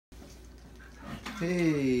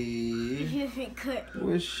Hey,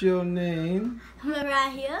 what's your name?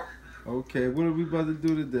 Mariah. Okay, what are we about to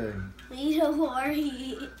do today? Eat a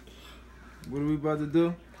warhead. What are we about to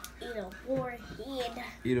do? Eat a warhead.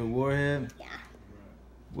 Eat a warhead? Yeah.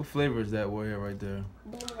 What flavor is that warhead right there?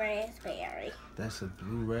 Blue raspberry. That's a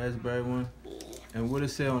blue raspberry one? Yeah. And what it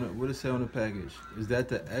say on it? What it say on the package? Is that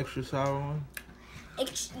the extra sour one?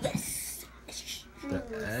 Yes. Extremely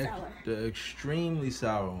sour. The extremely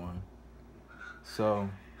sour one. So,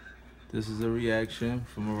 this is a reaction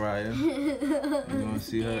from Mariah. You're gonna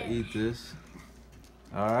see her eat this.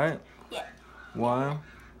 Alright? Yeah. 1,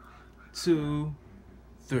 2,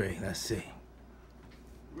 3. Let's see.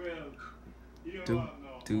 Doop,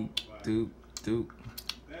 doop, doop, doop.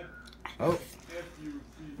 Oh.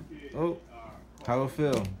 Oh. How it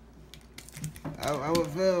feel? How it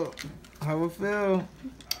feel? How it feel?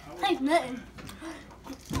 Like nothing.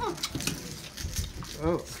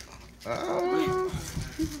 Oh. Oh.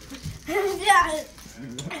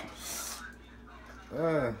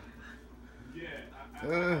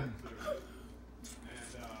 Yeah.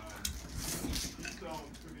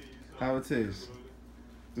 How it tastes?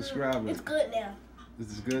 Describe it. It's good now.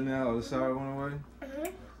 Is it good now? Oh, the sour went away?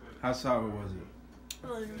 Mm-hmm. How sour was it? It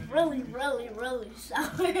was really, really, really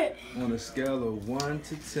sour. On a scale of 1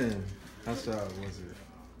 to 10, how sour was it?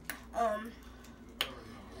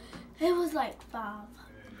 It was like 5.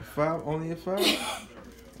 5? Only a 5?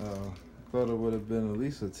 Oh, thought it would have been at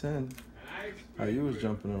least a 10. How you was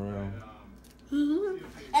jumping around.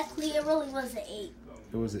 Actually, it really was an 8.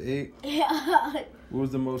 It was an 8? Yeah. What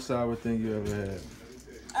was the most sour thing you ever had?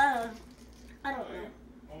 I don't know.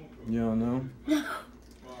 You don't know?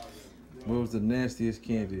 What was the nastiest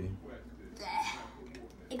candy?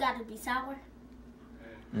 It got to be sour.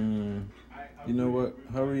 You know what?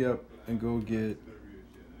 Hurry up and go get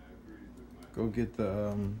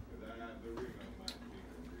the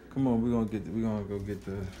come on, we're gonna go get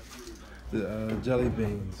the jelly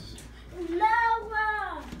beans. No.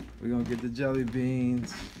 We're gonna get the jelly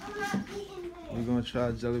beans. I'm not eating it. We're gonna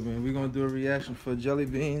try jelly beans. We're gonna do a reaction for jelly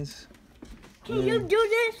beans. Can you do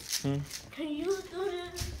this? Hmm? Can you do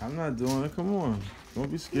this? I'm not doing it. Come on.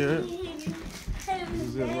 Don't be scared. This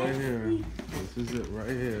is it right here. This is it right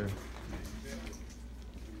here.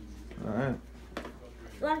 Alright.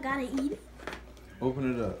 Do I gotta eat it?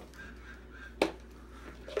 Open it up.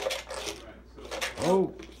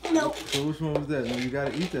 Oh! No. So which one was that? No, you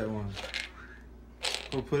gotta eat that one.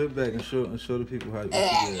 Go put it back and show the people how you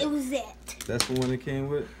did. It was that. That's the one it came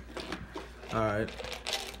with? Alright.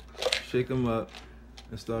 Shake them up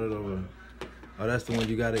and start it over. Oh, that's the one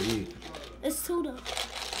you gotta eat. It's two though.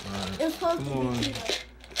 Alright. It's supposed Come on. to be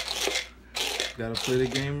two. Gotta play the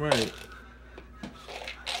game right.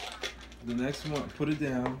 The next one, put it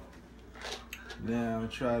down. Now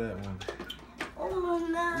try that one. Oh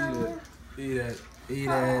no. Eat it. Eat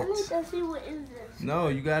I it. need to see what is this. No,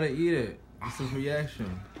 you gotta eat it. This is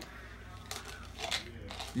reaction.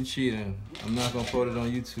 You cheating. I'm not gonna put it on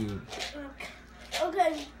YouTube.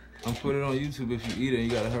 Okay. I'm putting it on YouTube. If you eat it, you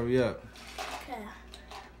gotta hurry up.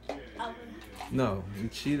 Okay. No, you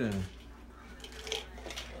cheating.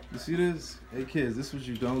 You see this? Hey kids, this is what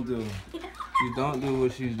you don't do. You don't do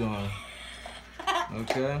what she's doing.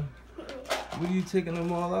 Okay? What are you taking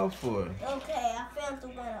them all out for? Okay, I found the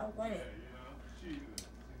one I wanted.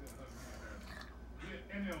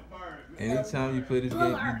 Anytime you play this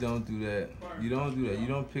game, you don't do that. You don't do that. You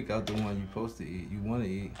don't pick out the one you're supposed to eat. You want to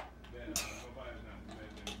eat.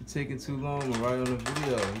 You're taking too long to write on the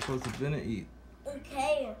video. You're supposed to finish eat.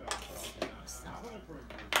 Okay.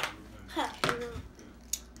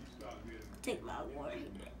 Take my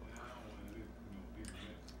warhead.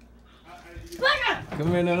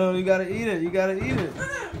 Come here, no, you gotta eat it. You gotta eat it.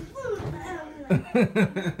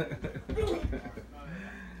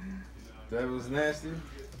 That was nasty.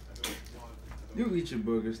 You eat your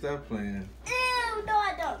burgers. Stop playing. Ew, no,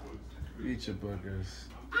 I don't. You eat your burgers.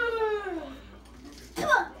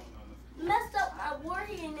 Messed up my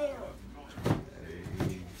warhead now.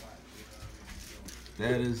 Hey.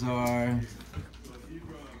 That is our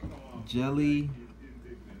jelly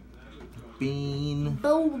bean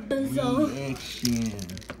reaction.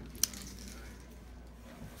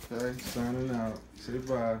 Okay, signing out. Say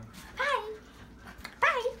bye. Bye.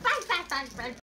 Bye. Bye. Bye. Bye. Bye.